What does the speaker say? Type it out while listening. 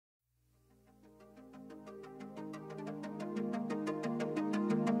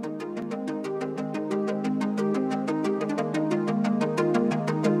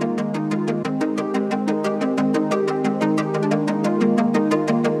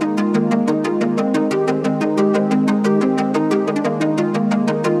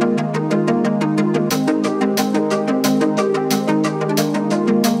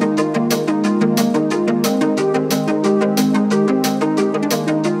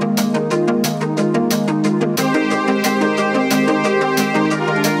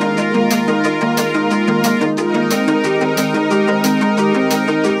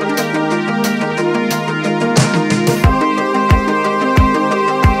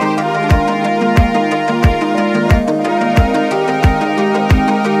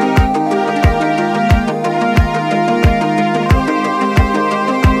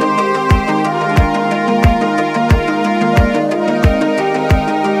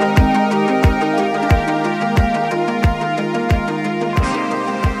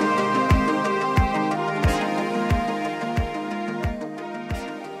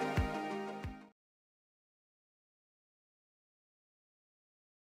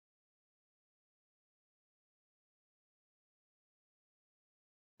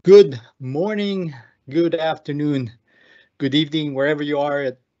Good morning, good afternoon, good evening, wherever you are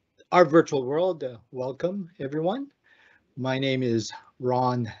at our virtual world. Welcome, everyone. My name is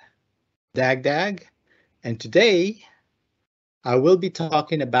Ron Dagdag, and today I will be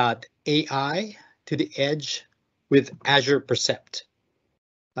talking about AI to the edge with Azure Percept.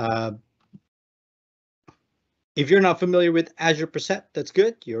 Uh, if you're not familiar with Azure Percept, that's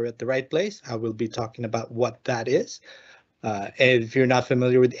good. You're at the right place. I will be talking about what that is. And if you're not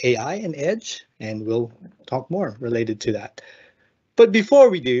familiar with AI and Edge, and we'll talk more related to that. But before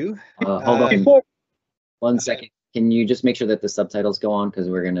we do, Hold on before 1 second. Can you just make sure that the subtitles go on? Because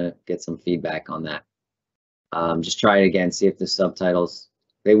we're gonna get some feedback on that. Just try it again. See if the subtitles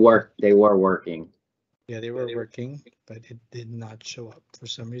they work. They were working. yeah, they were working, but it did not show up for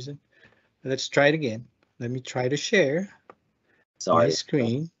some reason. Let's try it again. Let me try to share my Sorry.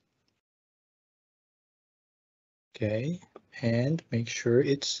 screen. Okay, and make sure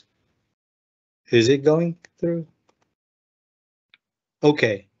is it going through?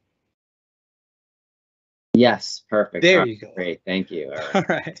 Okay, Yes, perfect. there All right, you go. great. Thank you. All right. All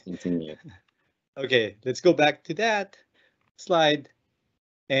right. Let's continue. Okay, let's go back to that slide.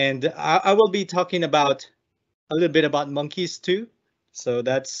 And I will be talking about a little bit about monkeys too. So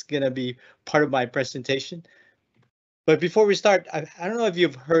that's going to be part of my presentation. But before we start, I don't know if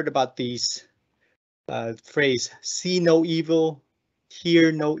you've heard about these phrase, see no evil,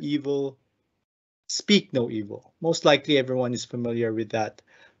 hear no evil, speak no evil. Most likely everyone is familiar with that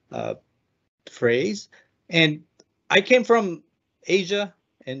uh, phrase. And I came from Asia,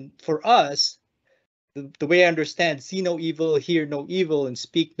 and for us, the way I understand see no evil, hear no evil, and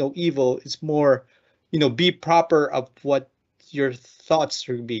speak no evil is more, be proper of what your thoughts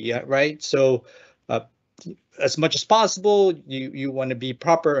should be, yeah, right? So uh, as much as possible, you want to be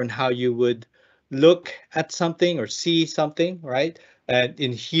proper on how you would look at something or see something, right? And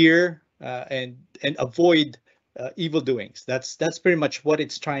in hear and avoid evil doings. That's pretty much what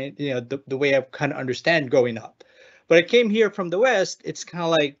it's trying, the way I kind of understand growing up. But I came here from the West, it's kind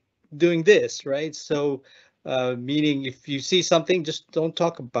of like doing this, right? So meaning if you see something, just don't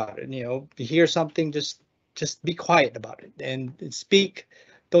talk about it. If you hear something, just be quiet about it and speak.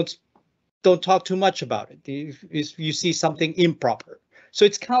 Don't don't talk too much about it if you see something improper. So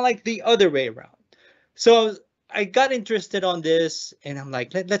it's kind of like the other way around. So I got interested on this, and I'm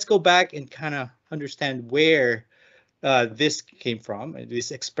like, let's go back and kind of understand where this came from,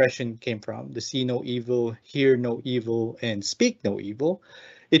 this expression came from, the see no evil, hear no evil, and speak no evil.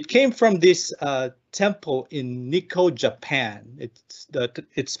 It came from this temple in Nikko, Japan. It's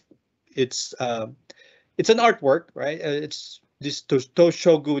it's an artwork, right? It's this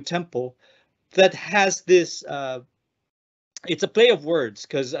Toshogu temple that has this. It's a play of words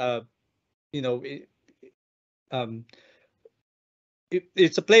because you know it, um,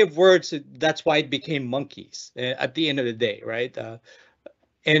 it's a play of words. That's why it became monkeys at the end of the day, right?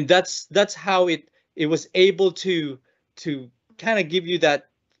 And that's how it was able to kind of give you that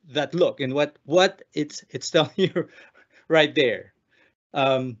look and what it's telling you right there.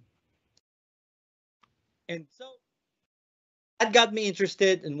 Um, and so that got me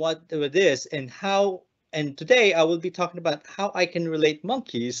interested in what it is and how. And today I will be talking about how I can relate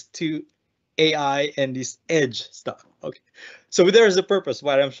monkeys to AI and this edge stuff. Okay, so there's a purpose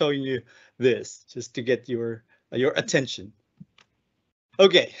why I'm showing you this, just to get your attention.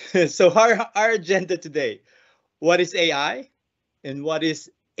 Okay, so our agenda today. What is AI and what is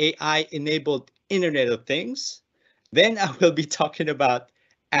AI enabled Internet of Things? Then I will be talking about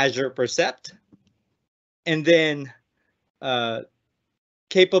Azure Percept and then uh,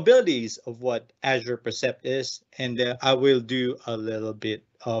 capabilities of what Azure Percept is, and I will do a little bit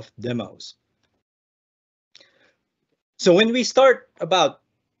of demos. So when we start about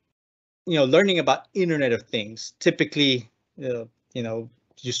learning about Internet of Things, typically you know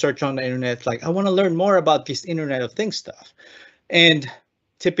you search on the internet like I want to learn more about this Internet of Things stuff, and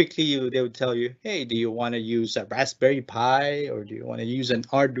typically they would tell you, hey, do you want to use a Raspberry Pi or do you want to use an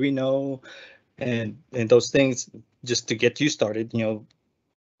Arduino and those things just to get you started.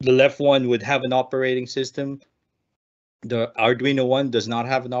 The left one would have an operating system. The Arduino one does not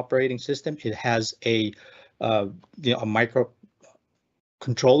have an operating system. It has uh, a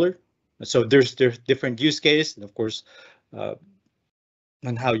microcontroller. So there's different use case, and of course, uh,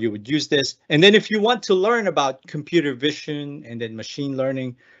 on how you would use this. And then if you want to learn about computer vision and then machine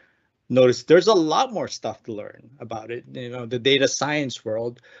learning, notice there's a lot more stuff to learn about it. The data science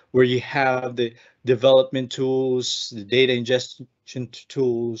world, where you have the development tools, the data ingestion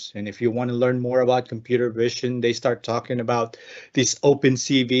tools. And if you want to learn more about computer vision, they start talking about this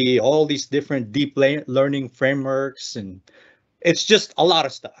OpenCV, all these different deep learning frameworks. And It's just a lot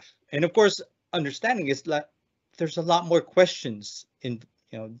of stuff. And of course, understanding is like there's a lot more questions in,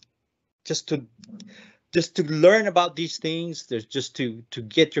 just to learn about these things. There's just to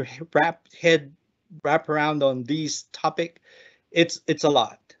get your head wrap around on these topic. It's a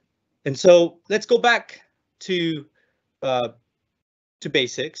lot. And so let's go back to uh,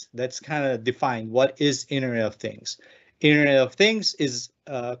 basics. Let's kind of define what is Internet of Things. Internet of Things is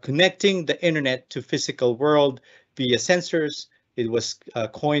connecting the internet to physical world via sensors. It was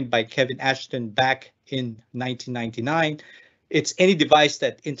coined by Kevin Ashton back in 1999. It's any device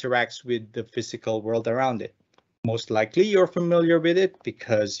that interacts with the physical world around it. Most likely you're familiar with it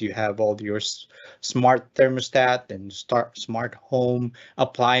because you have all your smart thermostat and smart home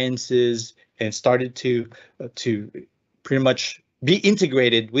appliances and started to pretty much be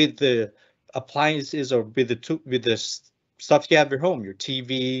integrated with the appliances or with the stuff you have at your home, your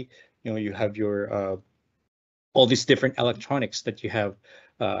TV, you have your all these different electronics that you have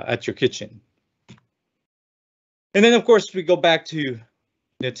at your kitchen. And then of course we go back to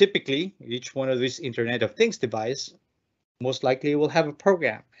typically each one of these Internet of Things device most likely will have a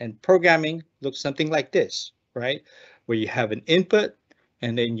program, and programming looks something like this, right? Where you have an input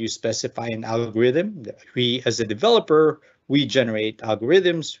and then you specify an algorithm. We, as a developer, we generate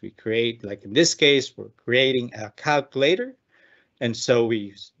algorithms. We create, like in this case, we're creating a calculator. And so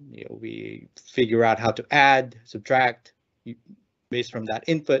we figure out how to add, subtract based from that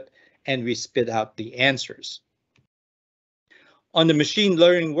input, and we spit out the answers. On the machine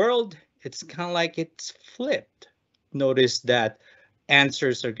learning world, it's kind of like it's flipped. Notice that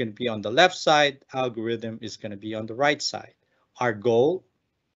answers are going to be on the left side, algorithm is going to be on the right side. Our goal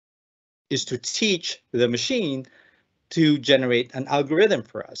is to teach the machine to generate an algorithm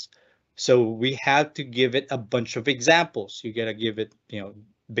for us. So we have to give it a bunch of examples. You got to give it,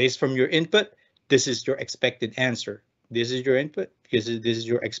 based from your input, this is your expected answer. This is your input, because this is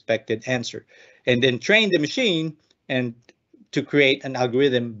your expected answer. And then train the machine and to create an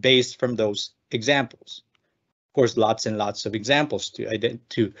algorithm based from those examples. Of course, lots and lots of examples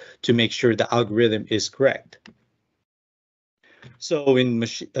to make sure the algorithm is correct. So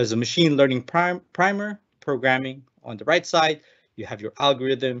as a machine learning primer, programming on the right side, you have your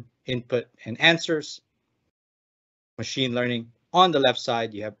algorithm, input, and answers. Machine learning on the left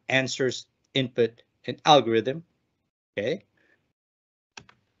side, you have answers, input, and algorithm. Okay.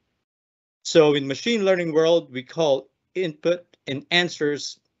 So in machine learning world, we call input and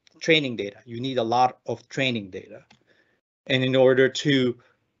answers training data. You need a lot of training data. And in order to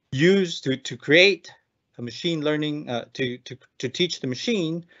create a machine learning, to teach the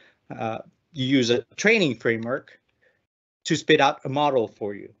machine, you use a training framework to spit out a model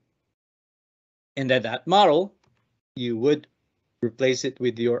for you. And then that model, you would replace it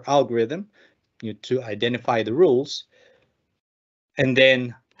with your algorithm to identify the rules. And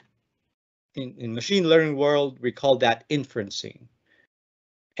then in machine learning world, we call that inferencing.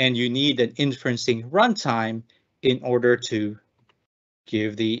 And you need an inferencing runtime in order to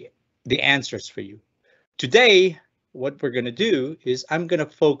give the answers for you. Today, what we're going to do is I'm going to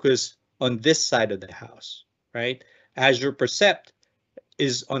focus on this side of the house, right? Azure Percept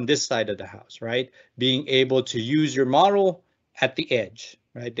is on this side of the house, right? Being able to use your model at the edge,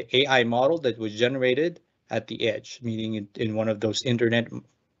 right? The AI model that was generated at the edge, meaning in one of those Internet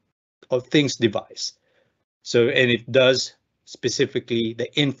of Things device. So, and it does specifically the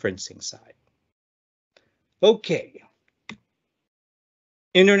inferencing side. Okay.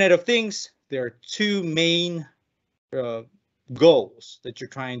 Internet of Things, there are two main goals that you're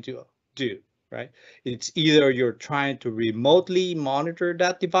trying to do, right? It's either you're trying to remotely monitor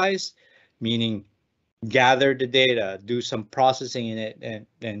that device, meaning gather the data, do some processing in it,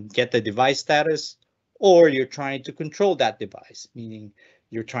 and get the device status, or you're trying to control that device, meaning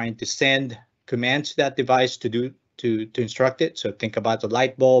you're trying to send commands to that device to instruct it. So think about the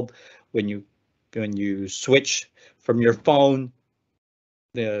light bulb when you switch from your phone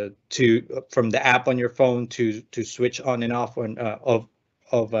from the app on your phone to switch on and off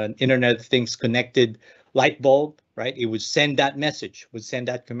of an Internet of Things connected light bulb, right? It would send that message, would send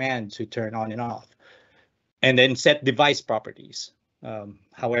that command to turn on and off, and then set device properties,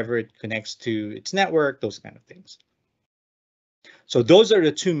 however it connects to its network, those kind of things. So those are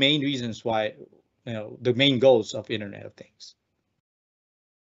the two main reasons why, the main goals of Internet of Things.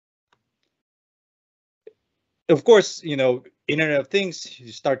 Of course, Internet of Things,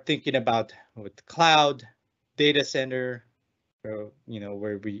 you start thinking about with the cloud, data center,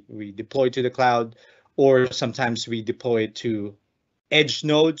 where we deploy to the cloud, or sometimes we deploy it to edge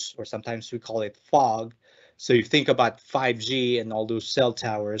nodes, or sometimes we call it fog. So you think about 5G and all those cell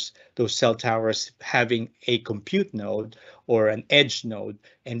towers having a compute node, or an edge node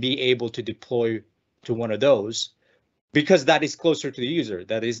and be able to deploy to one of those, because that is closer to the user.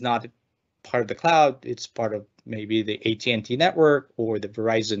 That is not part of the cloud. It's part of maybe the AT&T network or the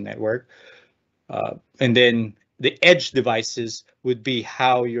Verizon network. And then the edge devices would be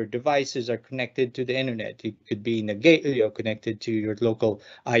how your devices are connected to the internet. It could be in a gate, connected to your local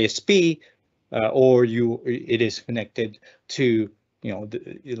ISP, or it is connected to,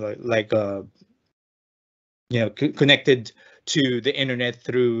 connected to the internet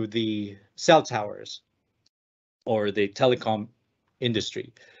through the cell towers or the telecom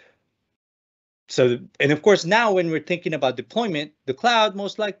industry. So, and of course, now when we're thinking about deployment, the cloud,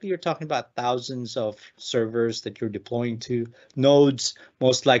 most likely you're talking about thousands of servers that you're deploying to, nodes.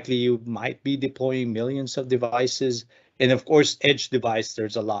 Most likely you might be deploying millions of devices. And of course, edge device,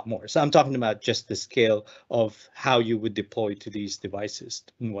 there's a lot more. So I'm talking about just the scale of how you would deploy to these devices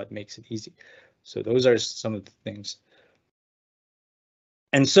and what makes it easy. So those are some of the things.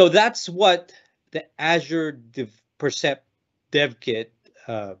 And so that's what the Azure Percept Dev Kit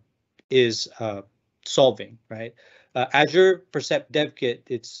is solving, right? Azure Percept Dev Kit,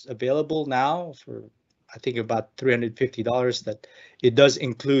 it's available now for, I think, about $350. That it does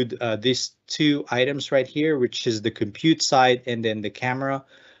include these two items right here, which is the compute side and then the camera,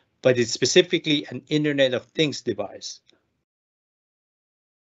 but it's specifically an Internet of Things device.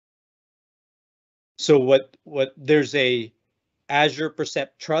 So what there's a Azure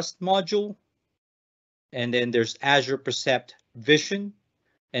Percept Trust module, and then there's Azure Percept Vision,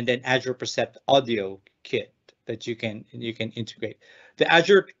 and then Azure Percept Audio Kit that you can integrate. The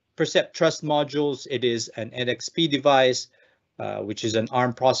Azure Percept Trust modules, it is an NXP device, which is an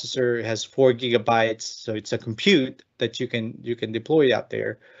ARM processor. It has 4 gigabytes, so it's a compute that you can deploy out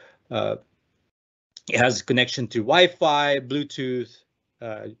there. It has connection to Wi-Fi, Bluetooth,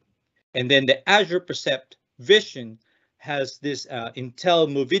 and then the Azure Percept Vision has this Intel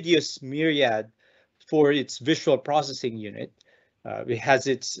Movidius Myriad for its visual processing unit. It has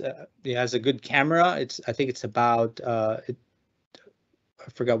a good camera. I think it's about I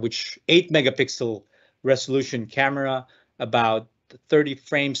forgot which 8 megapixel resolution camera, about 30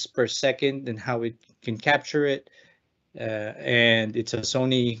 frames per second, and how it can capture it. And it's a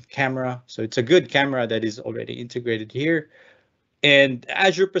Sony camera, so it's a good camera that is already integrated here. And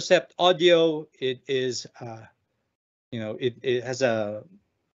Azure Percept Audio, it is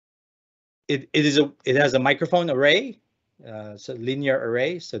it has a microphone array, so linear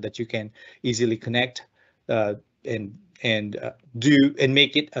array, so that you can easily connect and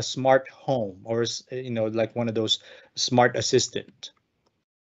make it a smart home, or like one of those smart assistant.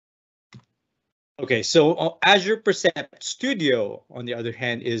 Okay, so Azure Percept Studio, on the other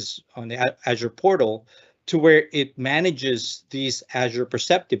hand, is on the Azure portal, to where it manages these Azure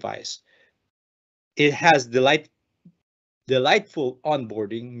Percept device. It has delightful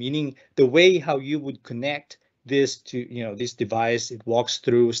onboarding, meaning the way how you would connect this to this device. It walks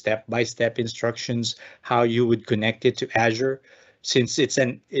through step-by-step instructions how you would connect it to Azure, since it's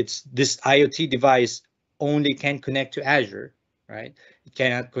this IoT device only can connect to Azure, right? It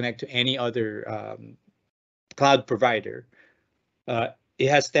cannot connect to any other cloud provider. It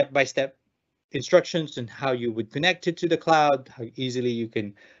has step-by-step instructions on how you would connect it to the cloud, how easily you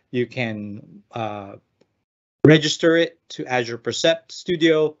can register it to Azure Percept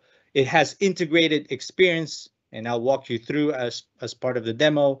Studio. It has integrated experience, and I'll walk you through as part of the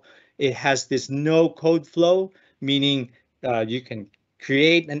demo. It has this no code flow, meaning you can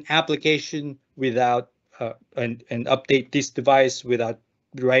create an application without and update this device without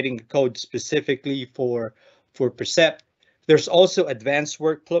writing code specifically for Percept. There's also advanced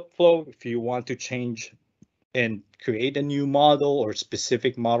workflow if you want to change and create a new model or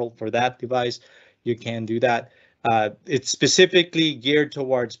specific model for that device. You can do that. It's specifically geared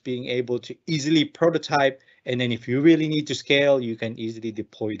towards being able to easily prototype, and then if you really need to scale, you can easily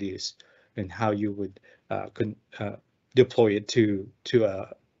deploy these, and how you would deploy it to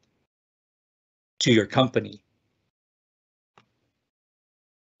your company.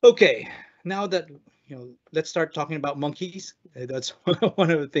 Okay, now that let's start talking about monkeys. That's one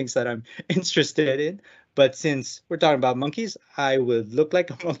of the things that I'm interested in. But since we're talking about monkeys, I would look like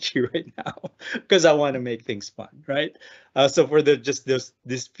a monkey right now because I want to make things fun, right? So for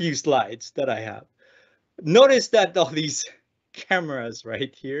these few slides that I have, notice that all these cameras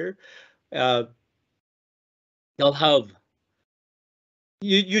right here, they'll have.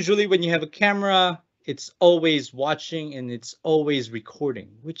 Usually when you have a camera, it's always watching and it's always recording,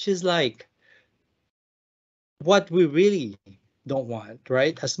 which is like what we really don't want,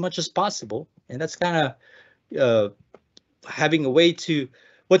 right? As much as possible. And that's kind of having a way to,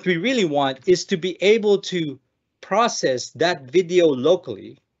 what we really want is to be able to process that video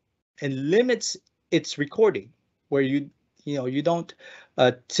locally and limits its recording, where you don't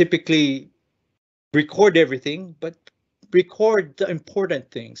typically record everything, but record the important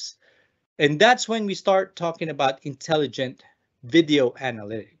things. And that's when we start talking about intelligent video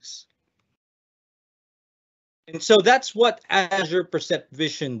analytics. And so that's what Azure Percept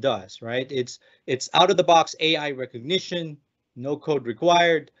Vision does, right? It's out of the box AI recognition, no code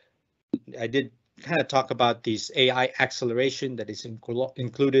required. I did kind of talk about this AI acceleration that is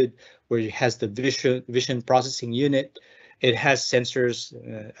included, where it has the vision processing unit. It has sensors.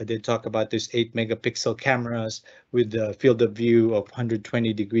 I did talk about this 8 megapixel cameras with the field of view of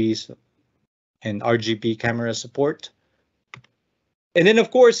 120 degrees and RGB camera support. And then,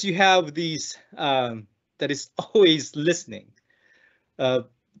 of course, you have these that is always listening.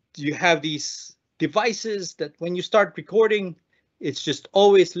 You have these devices that when you start recording, it's just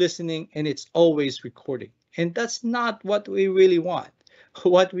always listening and it's always recording. And that's not what we really want.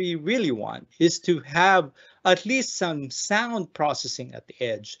 What we really want is to have at least some sound processing at the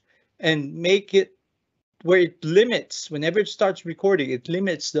edge and make it where it limits, whenever it starts recording, it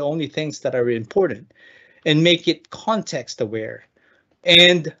limits the only things that are important and make it context aware.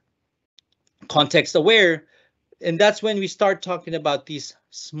 And context aware, and that's when we start talking about these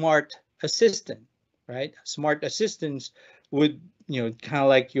smart assistant, right? Smart assistants would, kind of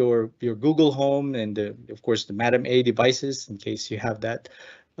like your Google Home and of course the Madam A devices, in case you have that,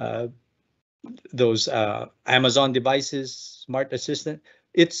 those Amazon devices, smart assistant.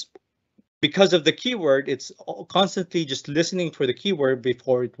 It's because of the keyword, it's constantly just listening for the keyword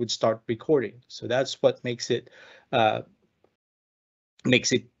before it would start recording. So that's what makes it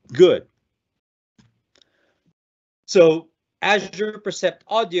good. So Azure Percept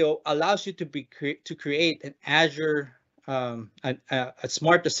Audio allows you to create an Azure a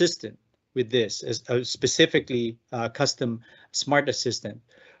smart assistant with this, specifically custom smart assistant,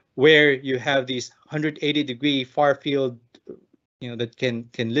 where you have these 180-degree far field, that can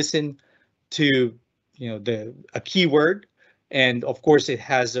listen to a keyword, and of course it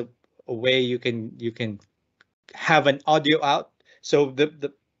has a way you can have an audio out. So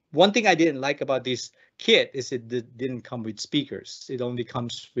the one thing I didn't like about this kit is it didn't come with speakers. It only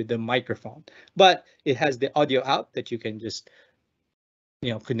comes with the microphone, but it has the audio out that you can just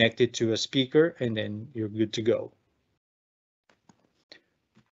connect it to a speaker and then you're good to go.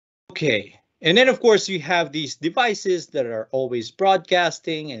 Okay, and then of course you have these devices that are always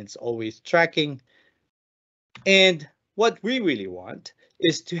broadcasting and it's always tracking. And what we really want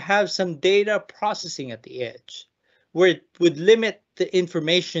is to have some data processing at the edge, where it would limit the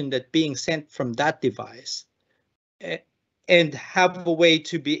information that being sent from that device, and have a way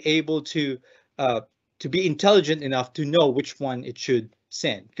to be able to be intelligent enough to know which one it should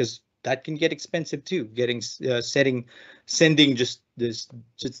send, because that can get expensive too, getting sending just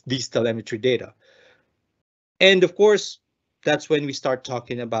these telemetry data. And of course, that's when we start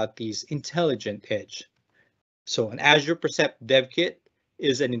talking about these intelligent edge. So an Azure Percept Dev Kit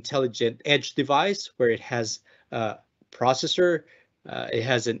is an intelligent edge device where it has a processor, it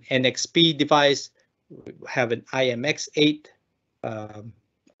has an NXP device, have an IMX8 ARM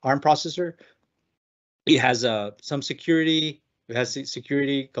processor. It has some security. It has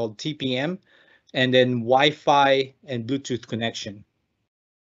security called TPM, and then Wi-Fi and Bluetooth connection.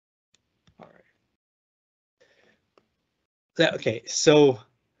 All right. Okay, so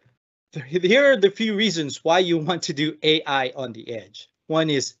here are the few reasons why you want to do AI on the edge. One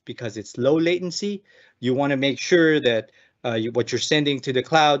is because it's low latency. You want to make sure that what you're sending to the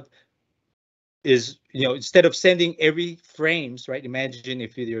cloud is, instead of sending every frames, right? Imagine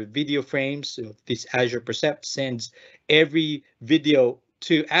if your video frames, so this Azure Percept sends every video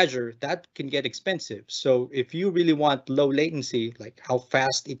to Azure, that can get expensive. So if you really want low latency, like how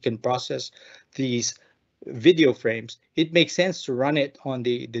fast it can process these video frames, it makes sense to run it on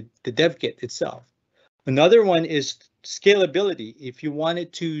the dev kit itself. Another one is scalability. If you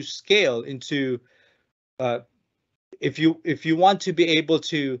wanted to scale into, if you want to be able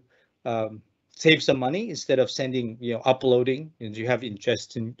to save some money instead of sending, uploading, and you have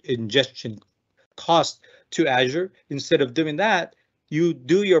ingestion cost to Azure, instead of doing that, you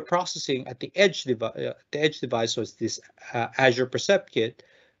do your processing at the edge device, so it's this Azure Percept kit,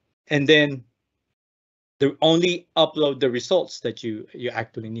 and then only upload the results that you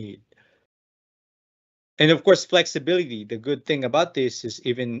actually need. And of course, flexibility. The good thing about this is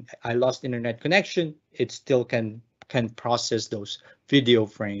even I lost internet connection, it still can process those video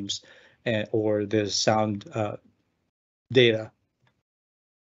frames or the sound data.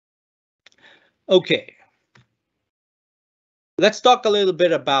 Okay, let's talk a little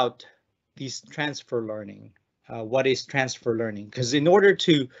bit about these transfer learning. what is transfer learning, because in order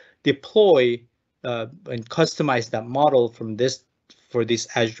to deploy and customize that model for this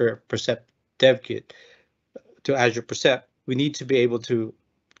Azure Percept Dev Kit to Azure Percept, we need to be able to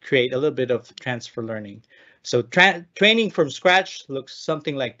create a little bit of transfer learning. So training from scratch looks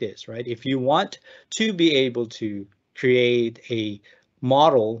something like this, right? If you want to be able to create a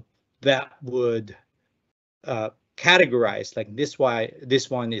model that would categorize, like this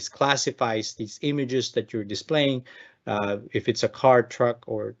one is classifies these images that you're displaying, if it's a car, truck,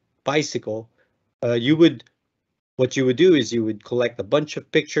 or bicycle, what you would do is you would collect a bunch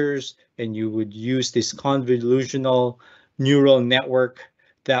of pictures and you would use this convolutional neural network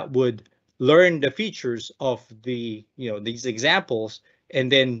that would learn the features of these examples,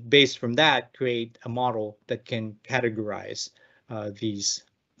 and then based from that create a model that can categorize these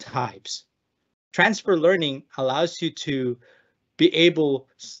types. Transfer learning allows you to be able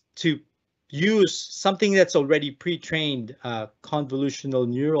to use something that's already pre-trained convolutional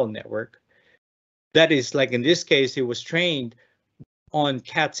neural network. That is, like in this case, it was trained on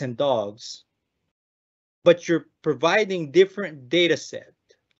cats and dogs, but you're providing different data set,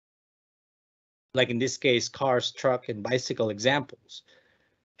 like in this case, cars, truck, and bicycle examples,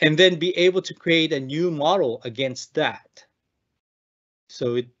 and then be able to create a new model against that.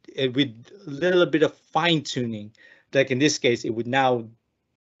 So it with a little bit of fine tuning, like in this case, it would now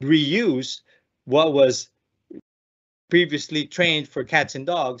reuse what was previously trained for cats and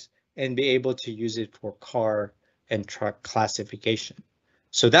dogs and be able to use it for car and truck classification.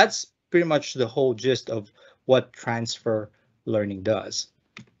 So that's pretty much the whole gist of what transfer learning does.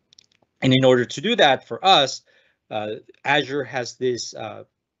 And in order to do that for us, Azure has this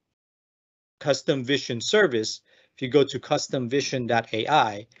custom vision service. If you go to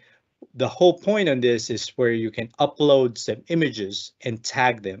customvision.ai, the whole point on this is where you can upload some images and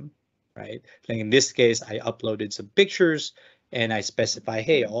tag them, right? Like in this case, I uploaded some pictures and I specify,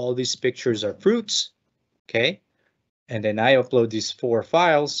 hey, all these pictures are fruits, okay? And then I upload these 4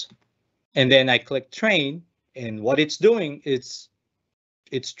 files, and then I click train, and what it's doing is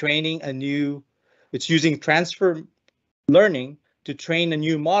it's training it's using transfer learning to train a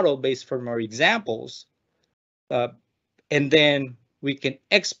new model based from our examples, and then we can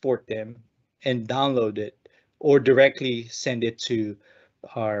export them and download it or directly send it to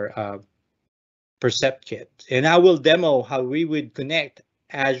our Percept kit. And I will demo how we would connect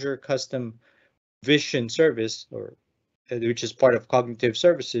Azure Custom Vision Service, which is part of Cognitive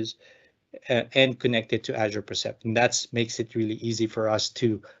Services, and connect it to Azure Percept. And that makes it really easy for us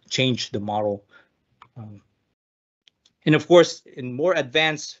to change the model. And of course, in more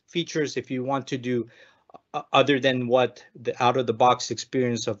advanced features, if you want to do other than what the out-of-the-box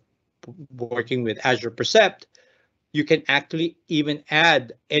experience of working with Azure Percept, you can actually even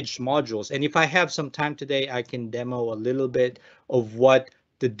add edge modules. And if I have some time today, I can demo a little bit of what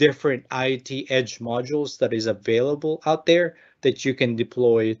the different IoT edge modules that is available out there that you can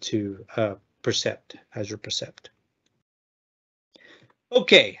deploy to Percept, Azure Percept.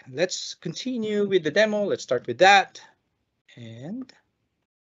 Okay, let's continue with the demo. Let's start with that. And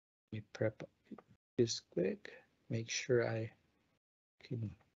let me prep this quick, make sure I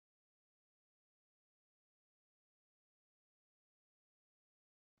can.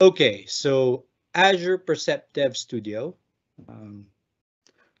 Okay, so Azure Percept Dev Studio.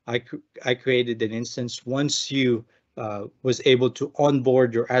 I created an instance. Once you was able to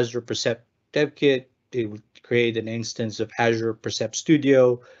onboard your Azure Percept Dev Kit, it would create an instance of Azure Percept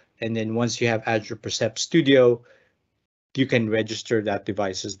Studio. And then once you have Azure Percept Studio, you can register that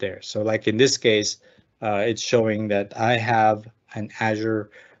devices there. So like in this case, it's showing that I have an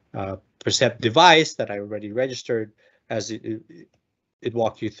Azure Percept device that I already registered, as it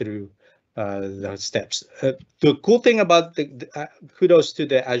walked you through the steps. The cool thing about kudos to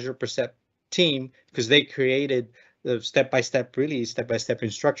the Azure Percept team, because they created the step-by-step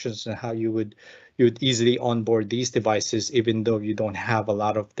instructions on how you would easily onboard these devices, even though you don't have a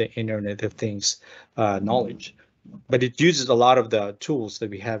lot of the Internet of Things knowledge. But it uses a lot of the tools that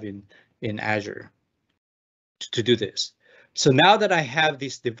we have in Azure to do this. So now that I have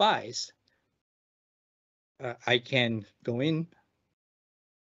this device, I can go in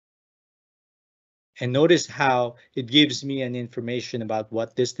and notice how it gives me an information about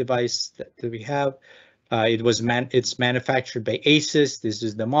what this device that we have. It's manufactured by ASUS. This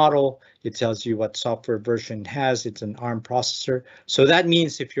is the model. It tells you what software version it has. It's an ARM processor. So that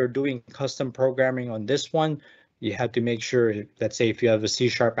means if you're doing custom programming on this one, you have to make sure, let's say if you have a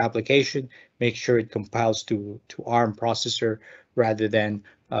C# application, make sure it compiles to ARM processor rather than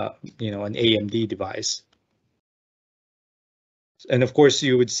an AMD device. And of course,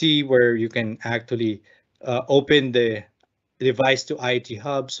 you would see where you can actually open the device to IoT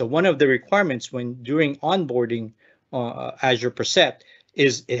Hub. So one of the requirements when during onboarding Azure Percept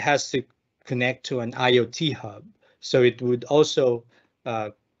is it has to connect to an IoT Hub. So it would also,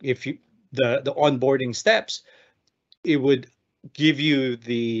 if you the onboarding steps, it would give you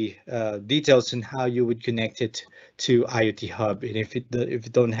the details on how you would connect it to IoT Hub, and if you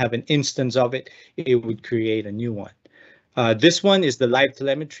don't have an instance of it, it would create a new one. This one is the live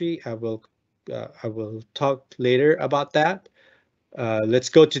telemetry. I will talk later about that. Let's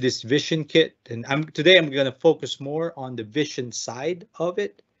go to this vision kit, and today I'm going to focus more on the vision side of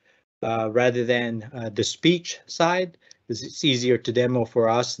it rather than the speech side, because it's easier to demo for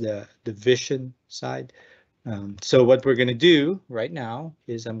us the vision side. So what we're going to do right now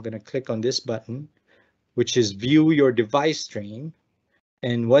is I'm going to click on this button, which is view your device stream.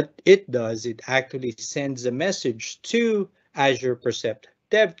 And what it does, it actually sends a message to Azure Percept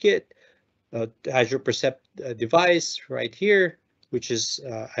Dev Kit, Azure Percept device right here, which is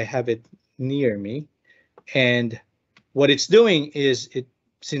I have it near me. And what it's doing is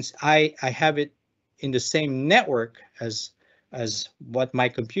since I have it in the same network as what my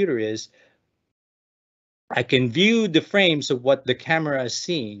computer is, I can view the frames of what the camera is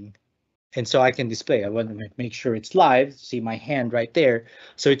seeing. And so I can display. I want to make sure it's live. See my hand right there.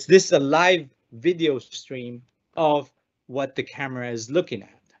 So it's this a live video stream of what the camera is looking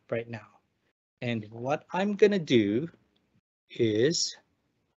at right now. And what I'm going to do is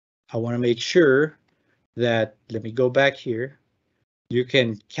I want to make sure that, let me go back here. You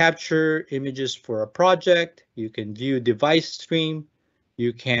can capture images for a project. You can view device stream.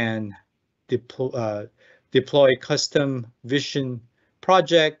 You can deploy custom vision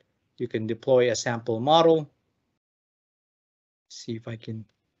project. You can deploy a sample model. See if I can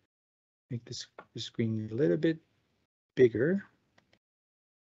make this screen a little bit bigger.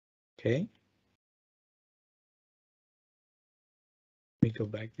 Okay. Let me go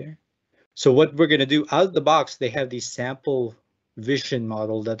back there. So what we're going to do out of the box, they have these sample vision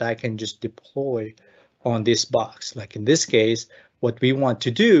model that I can just deploy on this box. Like in this case, what we want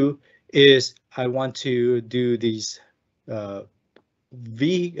to do is I want to do these I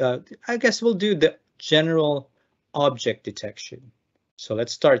guess we'll do the general object detection. So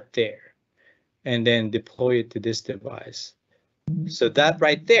let's start there and then deploy it to this device. So that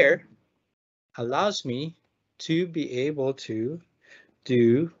right there allows me to be able to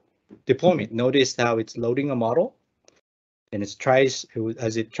do deployment. Notice how it's loading a model, and as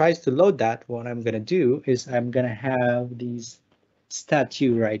it tries to load that, what I'm going to do is I'm going to have these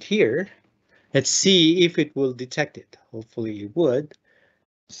statue right here. Let's see if it will detect it. Hopefully it would.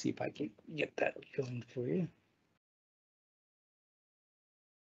 Let's see if I can get that going for you.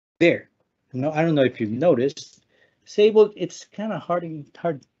 There. No, I don't know if you've noticed. It's kind of hard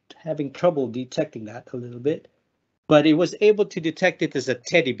having trouble detecting that a little bit, but it was able to detect it as a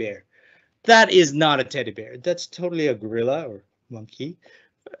teddy bear. That is not a teddy bear. That's totally a gorilla or monkey.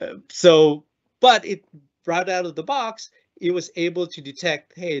 But it right out of the box, it was able to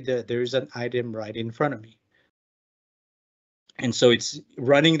detect, hey, there's an item right in front of me. And so it's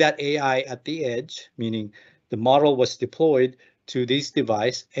running that AI at the edge, meaning the model was deployed to this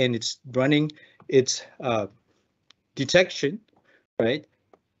device and it's running its detection, right?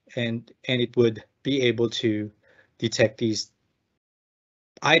 And it would be able to detect these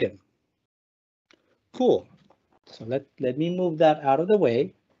items. Cool. So let me move that out of the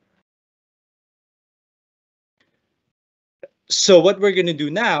way. So what we're going to do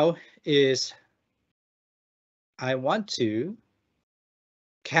now is I want to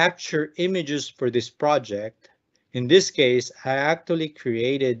capture images for this project. In this case, I actually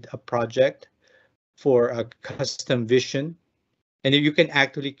created a project for a custom vision, and you can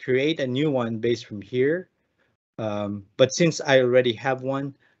actually create a new one based from here. But since I already have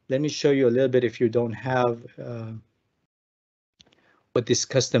one, let me show you a little bit if you don't have what this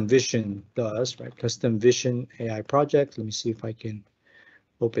custom vision does, right? Custom vision AI project. Let me see if I can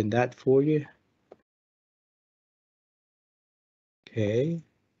open that for you. Okay.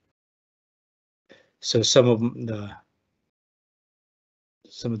 So some of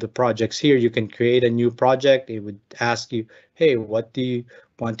the projects here, you can create a new project. It would ask you, hey, what do you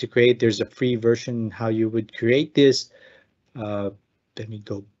want to create? There's a free version how you would create this. Let me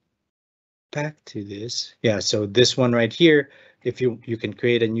go back to this. Yeah, so this one right here, if you can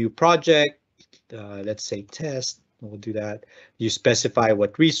create a new project, let's say test, we'll do that. You specify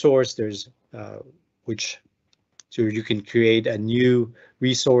what resource there's, so you can create a new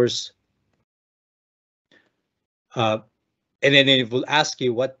resource. And then it will ask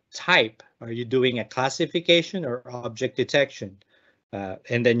you what type. Are you doing a classification or object detection?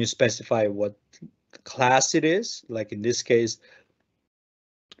 And then you specify what class it is. Like in this case,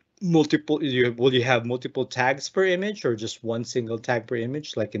 will you have multiple tags per image or just one single tag per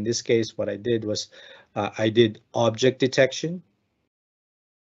image? Like in this case, what I did was I did object detection.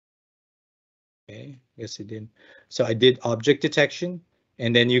 Okay, yes, it did. So I did object detection,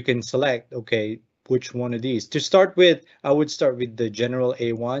 and then you can select, okay, which one of these. To start with, I would start with the general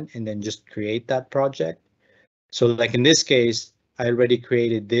A1 and then just create that project. So like in this case, I already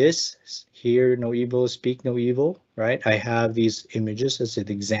created this, hear no evil, speak no evil, right? I have these images as an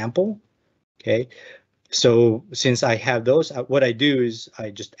example, okay? So since I have those, what I do is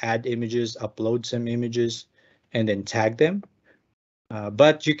I just add images, upload some images, and then tag them.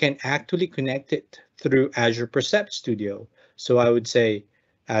 But you can actually connect it through Azure Percept Studio. So I would say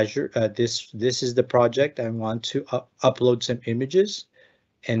Azure, this is the project. I want to upload some images,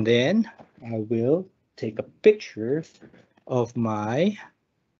 and then I will take a picture of my,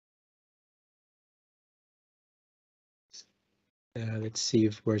 let's see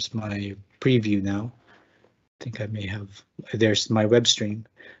if where's my preview now. I think I may have, there's my web stream.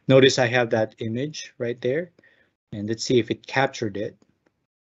 Notice I have that image right there, and let's see if it captured it.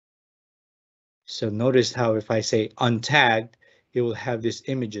 So notice how if I say untagged, it will have these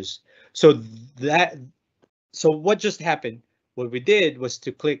images. So what just happened? What we did was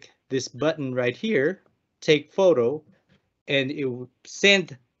to click this button right here, take photo, and it would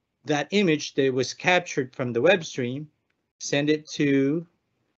send that image that was captured from the web stream, send it to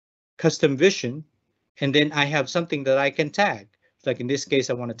custom vision, and then I have something that I can tag. Like in this case,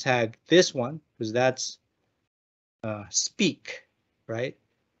 I want to tag this one because that's speak, right?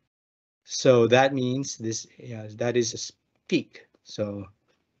 So that means this, yeah, that is a speak. So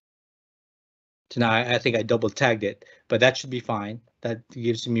now I think I double tagged it, but that should be fine. That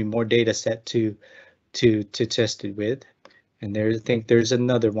gives me more data set to test it with. And I think there's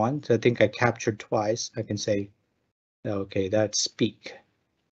another one. So I think I captured twice. I can say, okay, that's speak.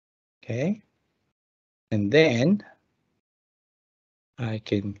 Okay. And then I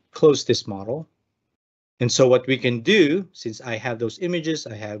can close this model. And so what we can do, since I have those images,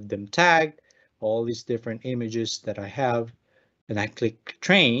 I have them tagged, all these different images that I have, and I click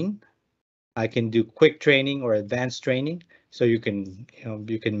train, I can do quick training or advanced training. So you can,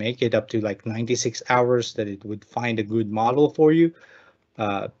 you can make it up to like 96 hours that it would find a good model for you.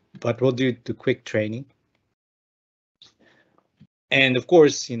 But we'll do the quick training. And of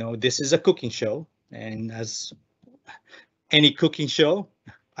course, this is a cooking show. And as any cooking show,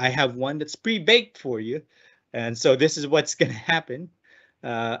 I have one that's pre-baked for you. And so this is what's going to happen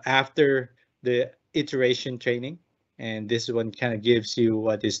after the iteration training. And this one kind of gives you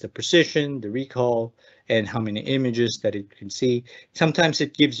what is the precision, the recall, and how many images that it can see. Sometimes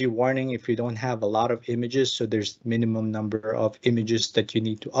it gives you warning if you don't have a lot of images. So there's minimum number of images that you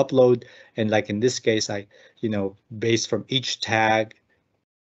need to upload. And like in this case, based from each tag,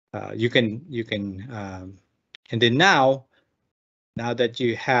 you can, and then now that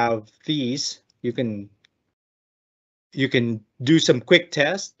you have these, you can do some quick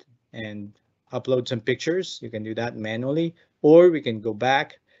test and upload some pictures. You can do that manually, or we can go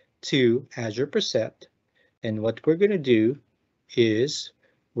back to Azure Percept. And what we're going to do is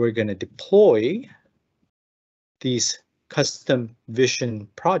we're going to deploy these custom vision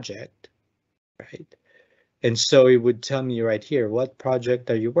project, right? And so it would tell me right here, what project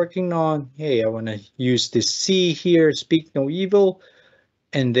are you working on? Hey, I want to use this C here, speak no evil.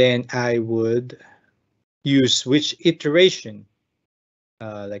 And then I would use which iteration.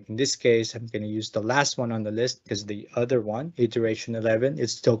 Like in this case, I'm going to use the last one on the list because the other one, iteration 11,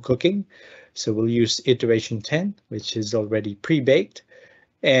 is still cooking. So we'll use iteration 10, which is already pre-baked,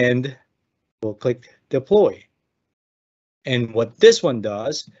 and we'll click deploy. And what this one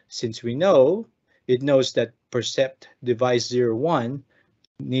does, since we know, it knows that Percept device 01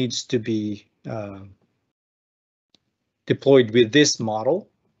 needs to be deployed with this model,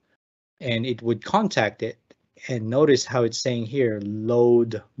 and it would contact it. And notice how it's saying here,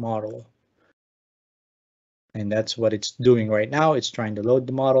 load model. And that's what it's doing right now. It's trying to load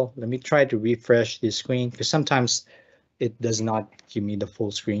the model. Let me try to refresh this screen because sometimes it does not give me the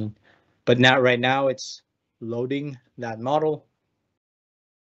full screen. But now, right now, it's loading that model.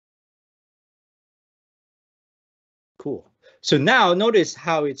 Cool. So now notice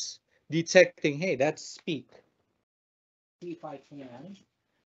how it's detecting, hey, that's speak. See if I can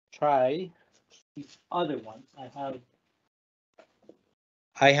try the other one.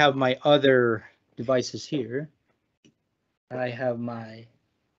 I have my other devices here. I have my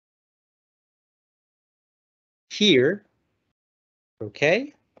here,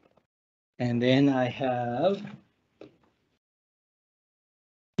 okay? And then I have,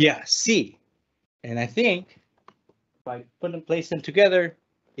 yeah, C. And I think if I place them together,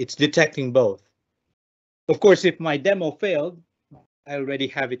 it's detecting both. Of course, if my demo failed, I already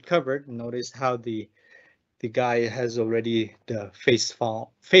have it covered. Notice how the guy has already the face palm.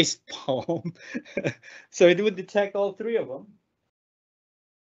 So it would detect all three of them.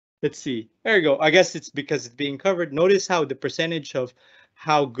 Let's see. There you go. I guess it's because it's being covered. Notice how the percentage of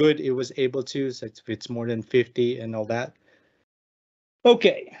how good it was able to, so it's more than 50 and all that.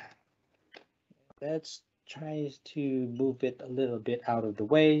 Okay. Let's try to move it a little bit out of the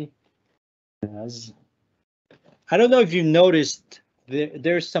way. As I don't know if you noticed,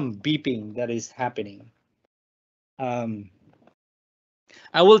 there's some beeping that is happening. I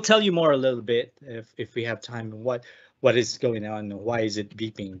will tell you more a little bit if we have time and what is going on and why is it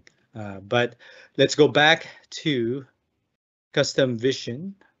beeping. But let's go back to custom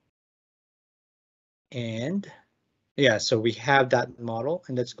vision. And yeah, so we have that model,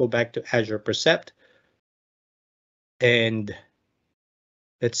 and let's go back to Azure Percept. And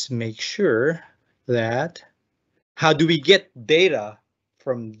let's make sure that how do we get data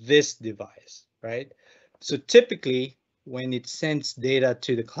from this device, right? So typically, when it sends data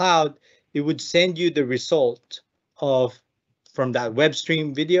to the cloud, it would send you the result of from that web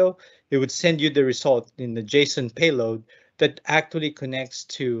stream video. It would send you the result in the JSON payload that actually connects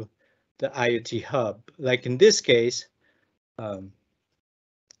to the IoT hub. Like in this case,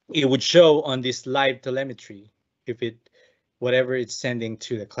 it would show on this live telemetry if it whatever it's sending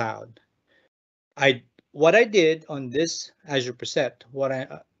to the cloud. What I did on this Azure Percept,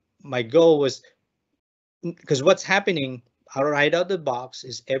 my goal was because what's happening right out of the box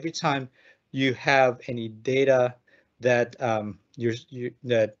is every time you have any data that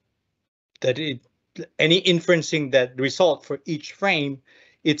any inferencing that result for each frame,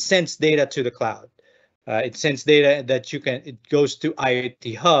 it sends data to the cloud. It sends data that it goes to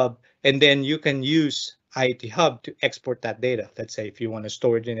IoT Hub, and then you can use IoT Hub to export that data. Let's say if you want to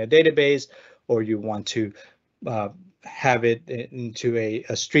store it in a database, or you want to uh, have it into a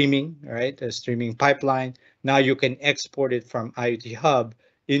streaming, right? A streaming pipeline. Now you can export it from IoT Hub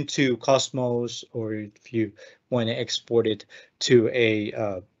into Cosmos, or if you want to export it to a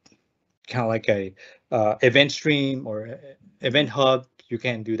kind of like a event stream or event hub, you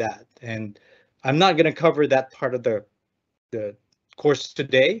can do that. And I'm not going to cover that part of the course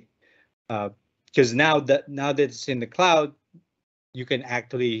today, because now that it's in the cloud, you can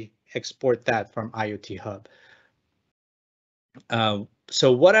actually export that from IoT Hub.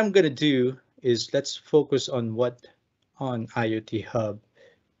 So what I'm going to do is let's focus on what on IoT Hub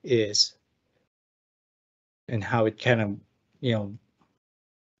is and how it kind of,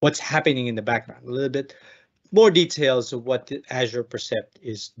 what's happening in the background, a little bit more details of what the Azure Percept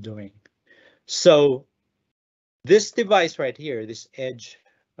is doing. So this device right here, this Edge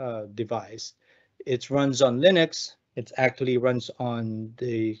device, it runs on Linux. It actually runs on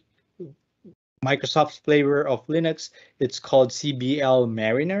the Microsoft's flavor of Linux. It's called CBL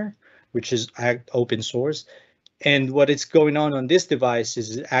Mariner, which is open source. And what is going on this device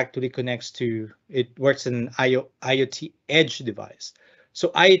is it actually it works in an IoT Edge device. So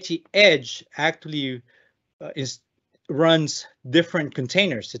IoT Edge actually runs different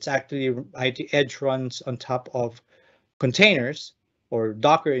containers. It's actually IoT Edge runs on top of containers or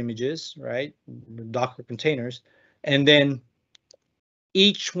Docker images, right? Docker containers. And then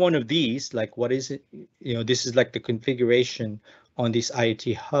each one of these, like what is it? This is like the configuration on this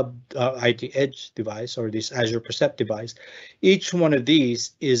IoT Hub, IoT Edge device, or this Azure Percept device. Each one of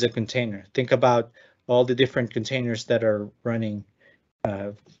these is a container. Think about all the different containers that are running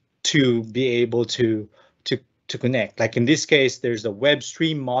to be able to connect. Like in this case, there's a web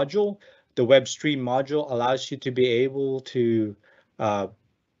stream module. The web stream module allows you to be able to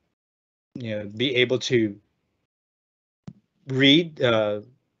read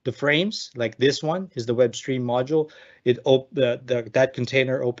the frames. Like this one is the web stream module. That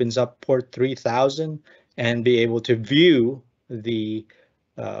container opens up port 3000 and be able to view the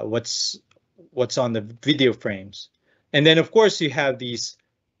what's on the video frames. And then of course you have these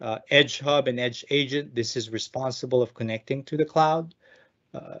Edge Hub and Edge Agent. This is responsible of connecting to the cloud.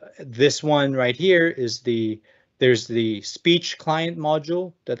 This one right here is there's the speech client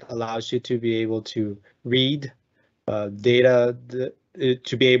module that allows you to be able to read data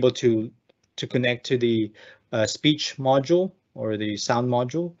to be able to connect to the speech module or the sound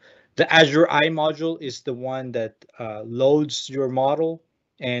module. The Azure Eye module is the one that loads your model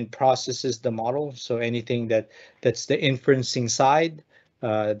and processes the model. So anything that's the inferencing side,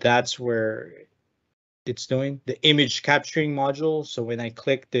 that's where it's doing. The image capturing module. So when I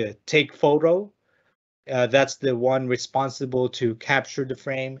click the take photo, That's the one responsible to capture the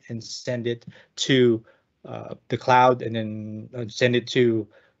frame and send it to the cloud, and then send it to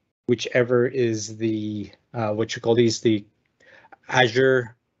whichever is the what you call these, the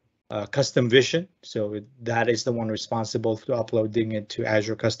Azure custom vision. So that is the one responsible for uploading it to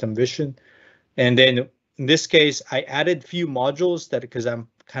Azure custom vision. And then in this case, I added few modules that, because I'm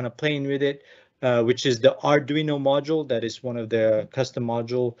kind of playing with it, which is the Arduino module. That is one of the custom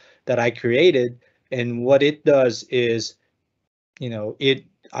module that I created. And what it does is,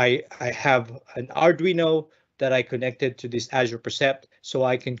 I have an Arduino that I connected to this Azure Percept, so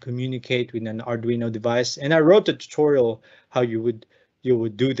I can communicate with an Arduino device. And I wrote a tutorial how you would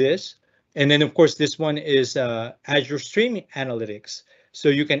do this. And then of course this one is Azure Stream Analytics. So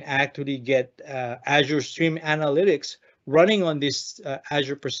you can actually get Azure Stream Analytics running on this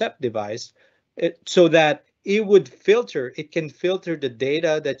Azure Percept device, so that it can filter the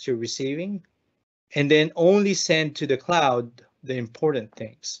data that you're receiving, and then only send to the cloud the important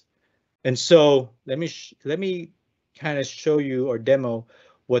things. And so let me kind of show you or demo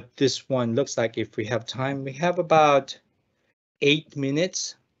what this one looks like if we have time. We have about 8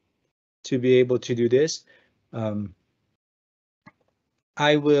 minutes to be able to do this.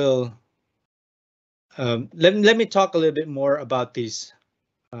 I will let me talk a little bit more about these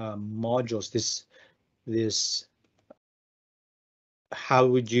modules. This how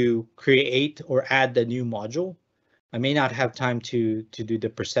would you create or add the new module? I may not have time to do the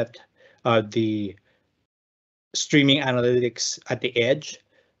Percept, the streaming analytics at the edge,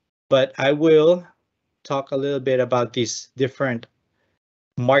 but I will talk a little bit about these different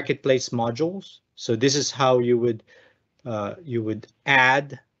marketplace modules. So this is how you would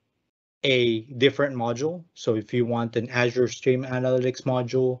add a different module. So if you want an Azure Stream Analytics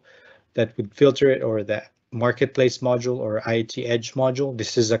module that would filter it, or the marketplace module or IoT Edge module,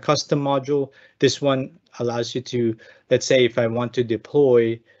 this is a custom module. This one allows you to, let's say if I want to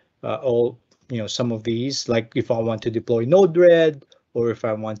deploy some of these, like if I want to deploy Node-RED, or if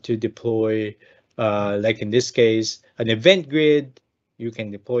I want to deploy, like in this case, an event grid, you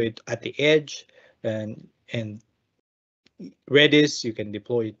can deploy it at the edge, and Redis, you can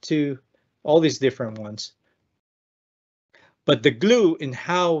deploy it too, all these different ones. But the glue in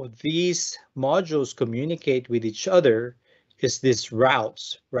how these modules communicate with each other is this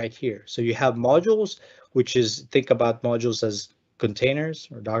routes right here. So you have modules, which is, think about modules as containers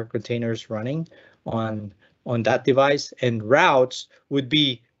or Docker containers running on that device, and routes would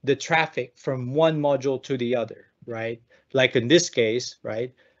be the traffic from one module to the other, right? Like in this case,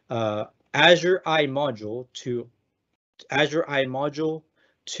 right? Azure I module to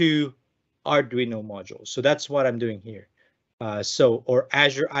Arduino module. So that's what I'm doing here. Or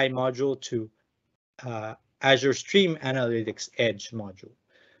Azure I module to Azure Stream Analytics Edge module.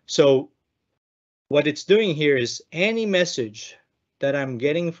 So what it's doing here is any message that I'm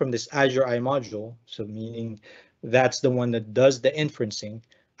getting from this Azure I module, so meaning that's the one that does the inferencing,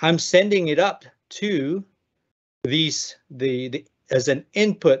 I'm sending it up to these as an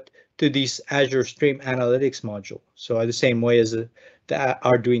input to this Azure Stream Analytics module. So the same way as the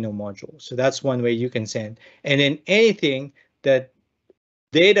Arduino module. So that's one way you can send. And then anything that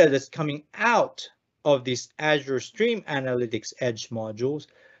data that's coming out of these Azure Stream Analytics Edge modules,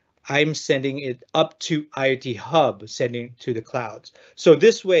 I'm sending it up to IoT Hub, sending to the clouds. So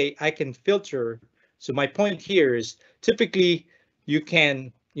this way I can filter. So my point here is typically you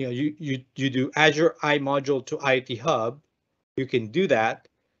can, you do Azure I module to IoT Hub, you can do that,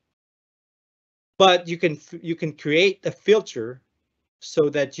 but you can create a filter so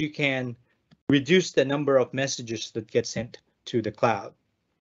that you can reduce the number of messages that get sent to the cloud.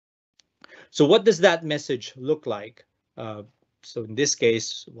 So what does that message look like? So in this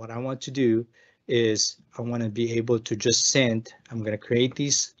case, what I want to do is I want to be able to just send, I'm going to create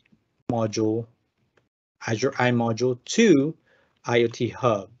this module, Azure I module to IoT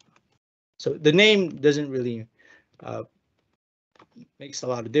Hub. So the name doesn't really makes a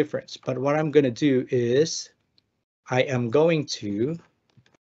lot of difference, but what I'm going to do is I am going to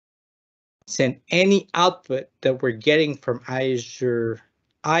send any output that we're getting from Azure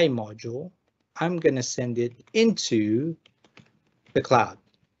I module. I'm going to send it into the cloud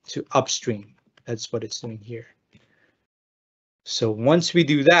to upstream. That's what it's doing here. So once we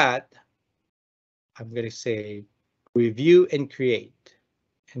do that, I'm going to say review and create.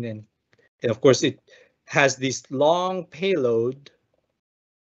 And of course it has this long payload.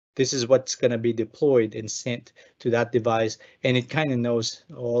 This is what's going to be deployed and sent to that device, and it kind of knows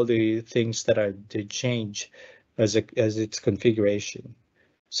all the things that are to change as its configuration.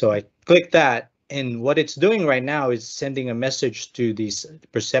 So I click that, and what it's doing right now is sending a message to this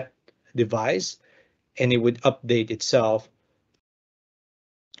Percept device, and it would update itself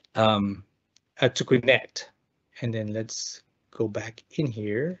to connect. And then let's go back in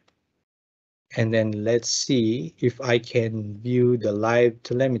here. And then let's see if I can view the live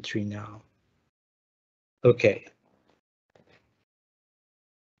telemetry now. Okay.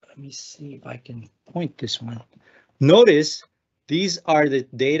 Let me see if I can point this one. Notice these are the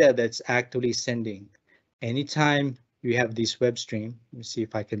data that's actually sending. Anytime you have this web stream, let me see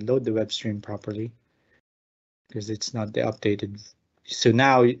if I can load the web stream properly because it's not the updated. So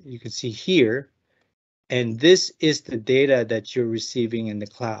now you can see here, and this is the data that you're receiving in the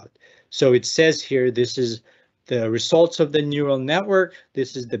cloud. So it says here, this is the results of the neural network.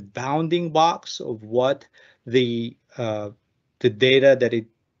 This is the bounding box of what the data that it,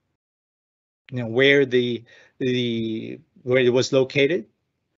 where where it was located.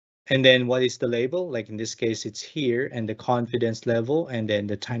 And then what is the label? Like in this case, it's here, and the confidence level, and then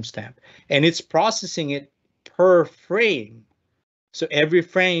the timestamp. And it's processing it per frame. So every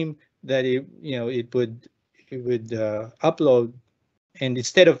frame that it would upload, and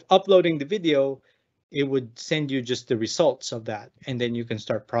instead of uploading the video, it would send you just the results of that, and then you can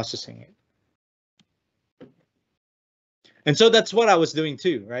start processing it. And so that's what I was doing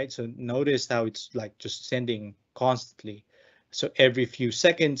too, right? So notice how it's like just sending constantly. So every few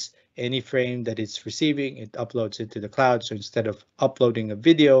seconds, any frame that it's receiving, it uploads it to the cloud. So instead of uploading a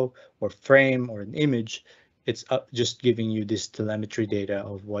video or frame or an image, it's just giving you this telemetry data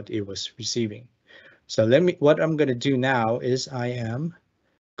of what it was receiving. So what I'm going to do now is I am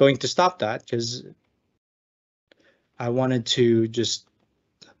going to stop that because I wanted to just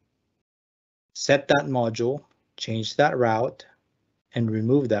set that module, change that route, and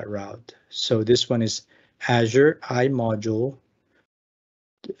remove that route. So this one is Azure iModule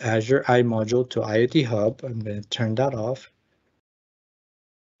to IoT Hub. I'm going to turn that off,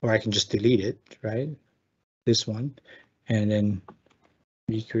 or I can just delete it, right? This one, and then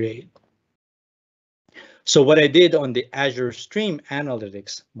recreate. So what I did on the Azure Stream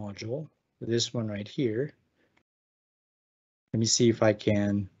Analytics module, this one right here, let me see if I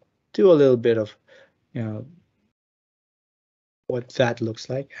can do a little bit of, what that looks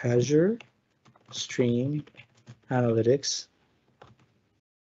like. Azure Stream Analytics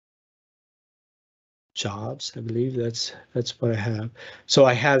jobs. I believe that's what I have. So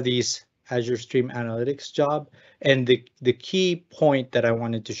I have these Azure Stream Analytics job, and the key point that I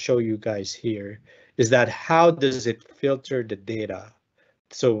wanted to show you guys here is that how does it filter the data?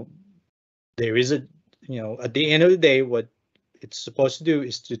 So there is at the end of the day, what it's supposed to do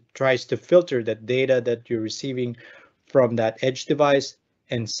is to tries to filter that data that you're receiving from that edge device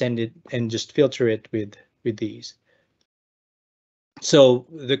and send it and just filter it with these. So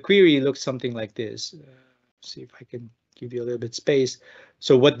the query looks something like this. See if I can give you a little bit space.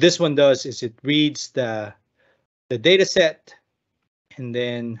 So what this one does is it reads the data set, and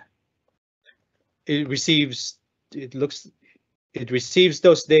then it receives those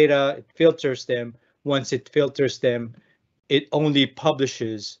data, it filters them. Once it filters them, it only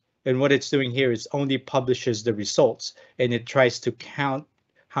publishes, and what it's doing here is only publishes the results, and it tries to count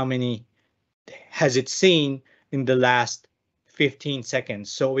how many has it seen in the last 15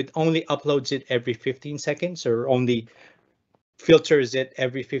 seconds. So it only uploads it every 15 seconds, or only filters it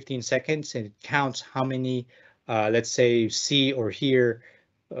every 15 seconds, and it counts how many, let's say, see or hear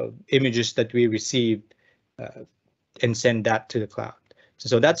images that we received, and send that to the cloud.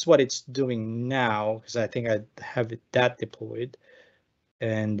 So that's what it's doing now, because I think I have that deployed.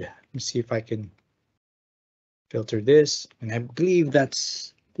 And let me see if I can filter this. And I believe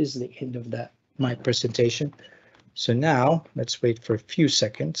this is the end of my presentation. So now let's wait for a few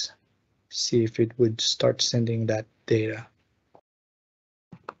seconds, see if it would start sending that data.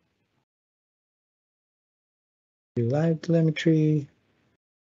 Live telemetry.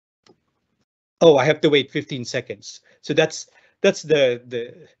 Oh, I have to wait 15 seconds. So that's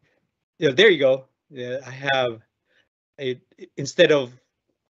the there you go. Yeah, I have instead of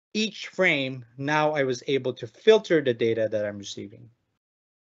each frame, now I was able to filter the data that I'm receiving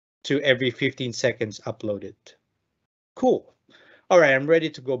to every 15 seconds uploaded. Cool. All right, I'm ready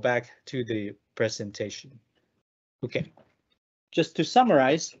to go back to the presentation. Okay, just to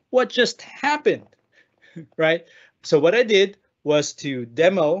summarize what just happened, right? So what I did was to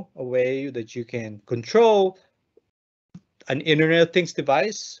demo a way that you can control an Internet of Things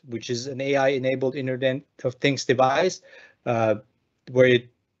device, which is an AI-enabled Internet of Things device,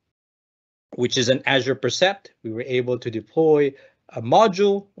 which is an Azure Percept. We were able to deploy a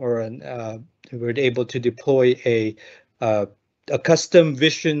module, or we were able to deploy a custom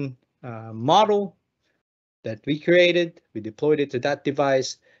vision model that we created. We deployed it to that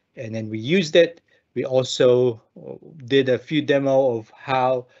device, and then we used it We also did a few demo of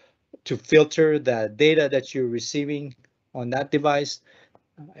how to filter the data that you're receiving on that device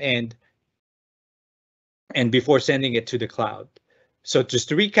and before sending it to the cloud. So just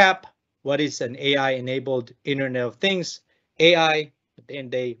to recap, what is an AI-enabled Internet of Things? AI, at the end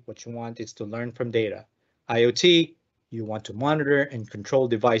of the day, what you want is to learn from data. IoT, you want to monitor and control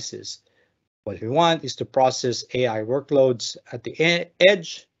devices. What we want is to process AI workloads at the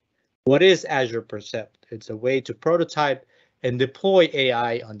edge. What is Azure Percept? It's a way to prototype and deploy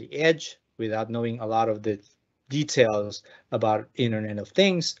AI on the edge without knowing a lot of the details about Internet of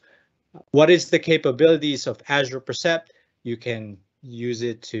Things. What is the capabilities of Azure Percept? You can use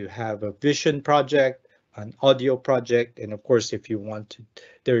it to have a vision project, an audio project, and of course, if you want to,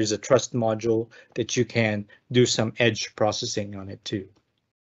 there is a trust module that you can do some edge processing on it too.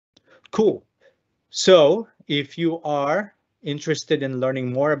 Cool. So if you are interested in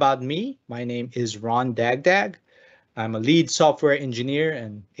learning more about me, my name is Ron Dagdag. I'm a lead software engineer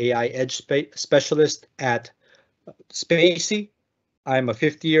and AI edge specialist at Spacey. I'm a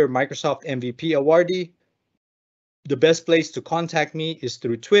 5th-year Microsoft MVP awardee. The best place to contact me is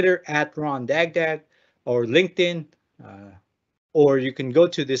through Twitter at Ron Dagdag or LinkedIn, or you can go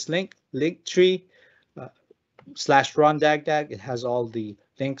to this linktree / Ron Dagdag. It has all the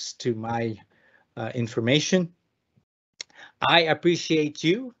links to my information. I appreciate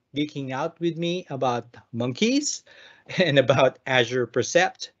you geeking out with me about monkeys and about Azure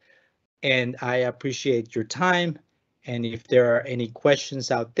Percept, and I appreciate your time. And if there are any questions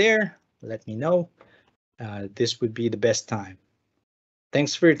out there, let me know. This would be the best time.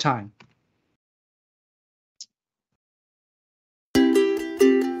 Thanks for your time.